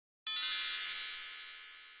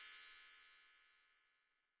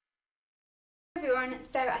Everyone,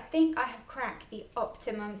 so I think I have cracked the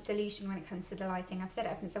optimum solution when it comes to the lighting. I've set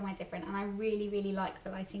it up in somewhere different and I really like the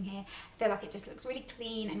lighting here. I feel like it just looks really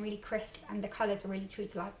clean and really crisp and the colours are really true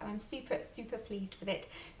to life and I'm super pleased with it.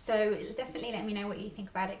 So definitely let me know what you think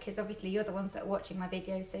about it, because obviously you're the ones that are watching my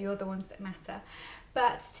videos, so you're the ones that matter.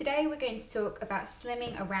 But today we're going to talk about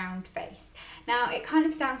slimming a round face. Now it kind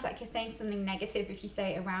of sounds like you're saying something negative if you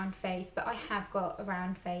say a round face, but I have got a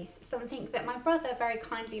round face, something that my brother very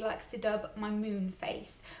kindly likes to dub my moon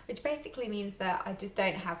face, which basically means that I just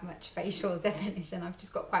don't have much facial definition. I've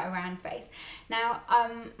just got quite a round face. Now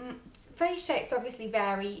face shapes obviously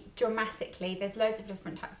vary dramatically. There's loads of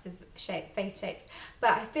different types of face shapes,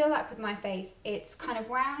 but I feel like with my face it's kind of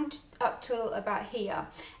round up till about here,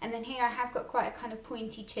 and then here I have got quite a kind of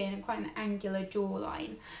pointy chin and quite an angular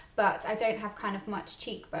jawline, but I don't have kind of much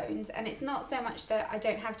cheekbones. And it's not so much that I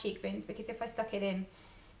don't have cheekbones, because if I stuck it in,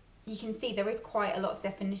 you can see there is quite a lot of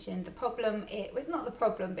definition. The problem, it was not the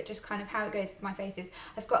problem, but just kind of how it goes with my face is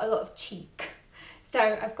I've got a lot of cheek. So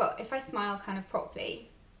I've got, if I smile kind of properly,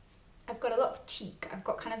 I've got a lot of cheek. I've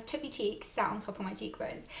got kind of chubby cheeks sat on top of my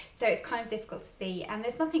cheekbones, so it's kind of difficult to see, and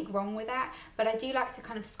there's nothing wrong with that, but I do like to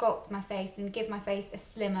kind of sculpt my face and give my face a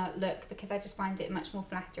slimmer look, because I just find it much more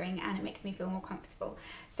flattering and it makes me feel more comfortable.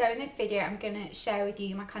 So in this video I'm going to share with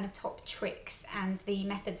you my kind of top tricks and the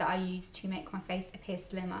method that I use to make my face appear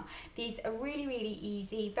slimmer. These are really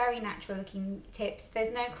easy, very natural looking tips.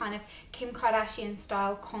 There's no kind of Kim Kardashian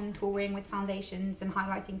style contouring with foundations and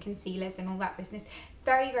highlighting concealers and all that business.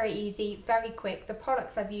 Very easy, very quick. The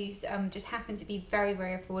products I've used just happen to be very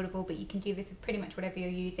affordable, but you can do this with pretty much whatever you're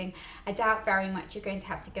using. I doubt very much you're going to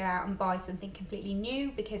have to go out and buy something completely new,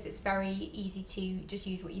 because it's very easy to just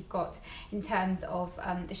use what you've got in terms of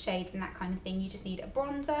the shades and that kind of thing. You just need a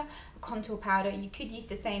bronzer, a contour powder. You could use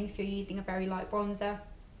the same if you're using a very light bronzer.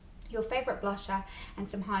 Your favourite blusher and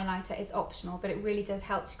some highlighter is optional, but it really does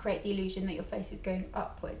help to create the illusion that your face is going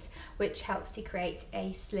upwards, which helps to create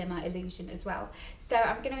a slimmer illusion as well. So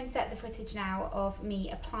I'm going to insert the footage now of me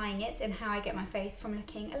applying it and how I get my face from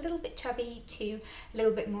looking a little bit chubby to a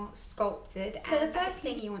little bit more sculpted. So the first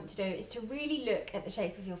thing you want to do is to really look at the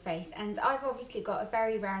shape of your face, and I've obviously got a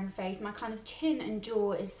very round face. My kind of chin and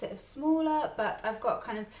jaw is sort of smaller, but I've got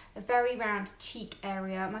kind of a very round cheek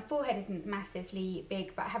area. My forehead isn't massively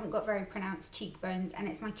big, but I haven't got very pronounced cheekbones, and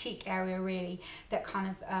it's my cheek area really that kind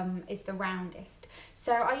of is the roundest.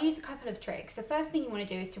 So I use a couple of tricks. The first thing you want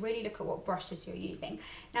to do is to really look at what brushes you're using.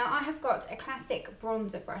 Now I have got a classic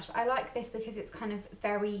bronzer brush. I like this because it's kind of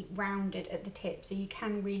very rounded at the tip, so you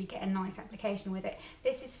can really get a nice application with it.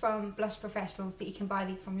 This is from Blush Professionals, but you can buy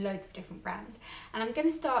these from loads of different brands. And I'm going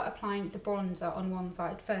to start applying the bronzer on one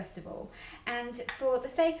side first of all. And for the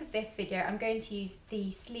sake of this video, I'm going to use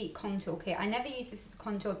the Sleek Contour Kit. I never use this as a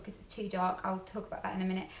contour because it's too dark. I'll talk about that in a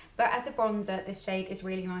minute. But as a bronzer, this shade is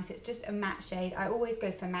really nice. It's just a matte shade. I always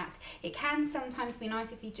go for matte. It can sometimes be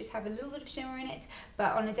nice if you just have a little bit of shimmer in it,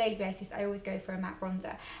 but on a daily basis I always go for a matte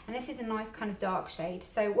bronzer, and this is a nice kind of dark shade.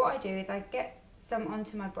 So what I do is I get some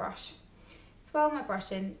onto my brush, swirl my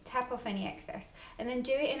brush in, tap off any excess, and then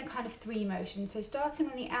do it in a kind of 3 motion. So starting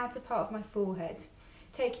on the outer part of my forehead,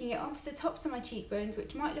 taking it onto the tops of my cheekbones,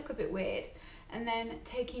 which might look a bit weird, and then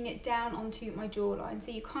taking it down onto my jawline. So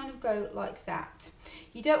you kind of go like that.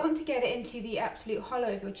 You don't want to get it into the absolute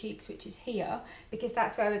hollow of your cheeks, which is here, because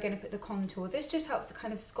that's where we're going to put the contour. This just helps to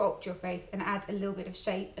kind of sculpt your face and add a little bit of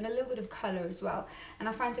shape and a little bit of colour as well. And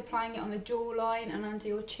I find applying it on the jawline and under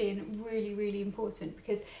your chin really important,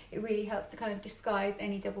 because it really helps to kind of disguise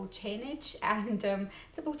any double chinnage. And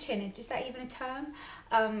double chinnage, is that even a term?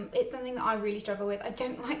 It's something that I really struggle with. I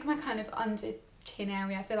don't like my kind of under chin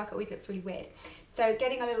area. I feel like it always looks really weird. So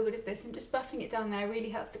getting a little bit of this and just buffing it down there really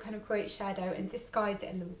helps to kind of create shadow and disguise it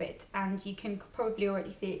a little bit, and you can probably already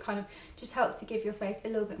see it kind of just helps to give your face a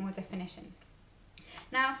little bit more definition.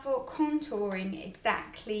 Now for contouring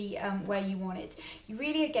exactly where you want it, you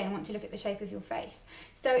really again want to look at the shape of your face.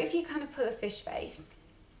 So if you kind of pull a fish face,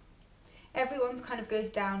 everyone's kind of goes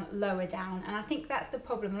down lower down, and I think that's the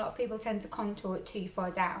problem. A lot of people tend to contour it too far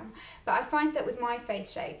down, but I find that with my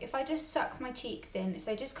face shape, if I just suck my cheeks in,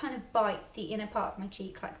 so just kind of bite the inner part of my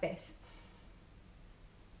cheek like this,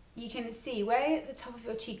 you can see where the top of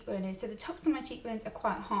your cheekbone is. So the tops of my cheekbones are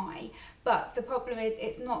quite high, but the problem is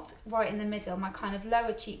it's not right in the middle. My kind of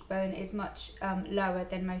lower cheekbone is much lower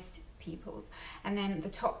than most people's, and then the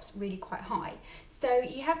top's really quite high. So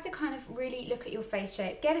you have to kind of really look at your face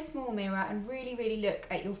shape, get a small mirror and really look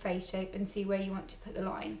at your face shape and see where you want to put the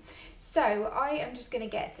line. So I am just going to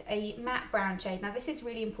get a matte brown shade. Now this is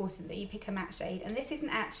really important that you pick a matte shade, and this isn't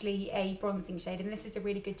actually a bronzing shade, and this is a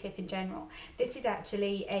really good tip in general. This is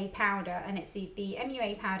actually a powder, and it's the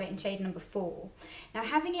MUA powder in shade number 4. Now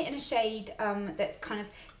having it in a shade that's kind of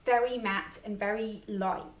very matte and very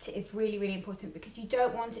light is really important, because you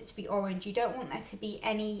don't want it to be orange, you don't want there to be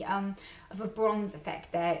any of a bronze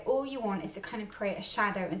effect there. All you want is to kind of create a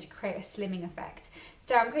shadow and to create a slimming effect.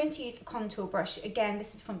 So I'm going to use a contour brush. Again,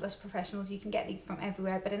 this is from Blush Professionals, you can get these from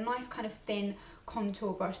everywhere, but a nice kind of thin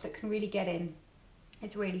contour brush that can really get in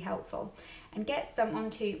is really helpful. And get some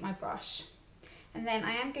onto my brush. And then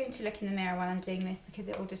I am going to look in the mirror while I'm doing this, because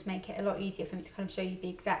it will just make it a lot easier for me to kind of show you the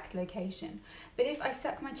exact location. But if I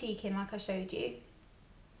stuck my cheek in like I showed you,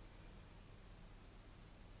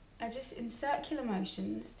 I just in circular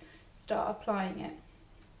motions start applying it.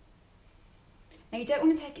 Now you don't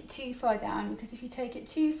want to take it too far down, because if you take it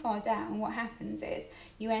too far down, what happens is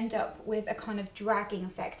you end up with a kind of dragging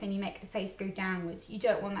effect and you make the face go downwards. You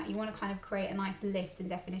don't want that. You want to kind of create a nice lift and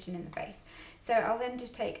definition in the face. So I'll then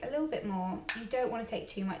just take a little bit more. You don't want to take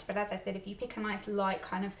too much, but as I said, if you pick a nice light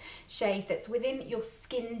kind of shade that's within your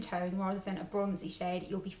skin tone rather than a bronzy shade,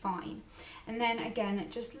 you'll be fine. And then again,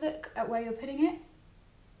 just look at where you're putting it.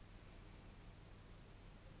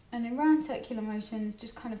 And in round circular motions,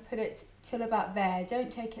 just kind of put it till about there.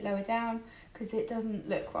 Don't take it lower down, because it doesn't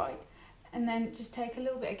look right. And then just take a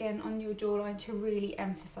little bit again on your jawline to really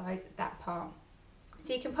emphasise that part.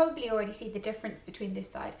 So you can probably already see the difference between this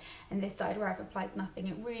side and this side where I've applied nothing.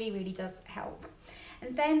 It really does help.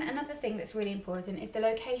 And then another thing that's really important is the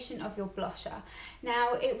location of your blusher.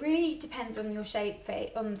 Now it really depends on your shape,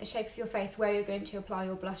 on the shape of your face, where you're going to apply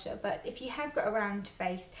your blusher. But if you have got a round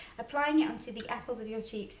face, applying it onto the apples of your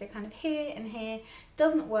cheeks, so kind of here and here,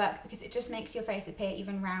 doesn't work, because it just makes your face appear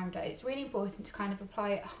even rounder. It's really important to kind of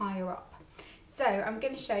apply it higher up. So I'm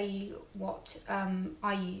going to show you what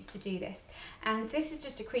I use to do this. And this is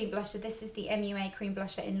just a cream blusher. This is the MUA cream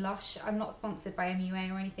blusher in Lush. I'm not sponsored by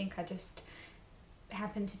MUA or anything. I just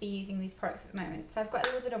happen to be using these products at the moment. So I've got a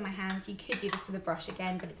little bit on my hand. You could do this with a brush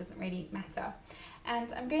again, but it doesn't really matter.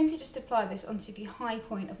 And I'm going to just apply this onto the high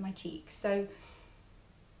point of my cheek. So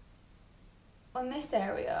on this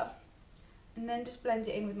area, and then just blend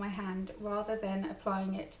it in with my hand rather than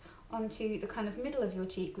applying it onto the kind of middle of your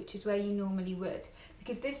cheek, which is where you normally would,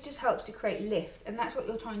 because this just helps to create lift, and that's what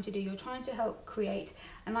you're trying to do. You're trying to help create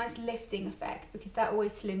a nice lifting effect, because that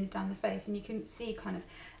always slims down the face, and you can see kind of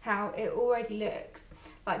how it already looks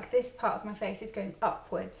like this part of my face is going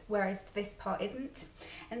upwards, whereas this part isn't.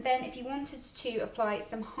 And then if you wanted to apply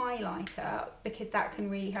some highlighter, because that can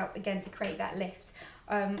really help again to create that lift,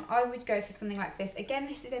 I would go for something like this. Again,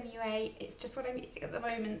 this is MUA, it's just what I'm using at the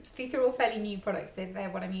moment. These are all fairly new products, so they're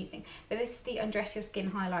what I'm using. But this is the Undress Your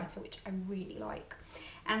Skin highlighter, which I really like.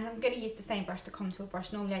 And I'm going to use the same brush, the contour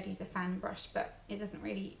brush. Normally I'd use a fan brush, but it doesn't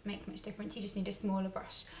really make much difference. You just need a smaller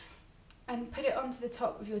brush. And put it onto the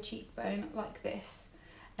top of your cheekbone like this.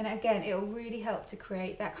 And again, it'll really help to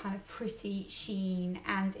create that kind of pretty sheen,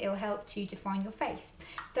 and it'll help to define your face.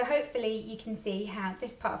 So hopefully you can see how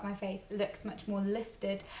this part of my face looks much more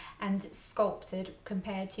lifted and sculpted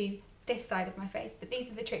compared to this side of my face. But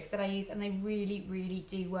these are the tricks that I use, and they really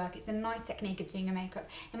do work. It's a nice technique of doing a makeup.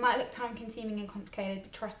 It might look time consuming and complicated,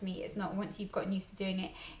 but trust me, it's not. Once you've gotten used to doing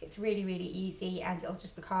it, it's really easy, and it'll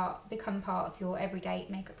just become part of your everyday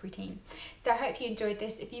makeup routine. So I hope you enjoyed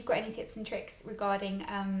this. If you've got any tips and tricks regarding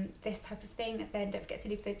this type of thing, then don't forget to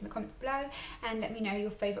leave those in the comments below, and let me know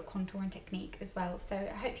your favourite contouring technique as well. So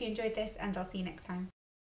I hope you enjoyed this, and I'll see you next time.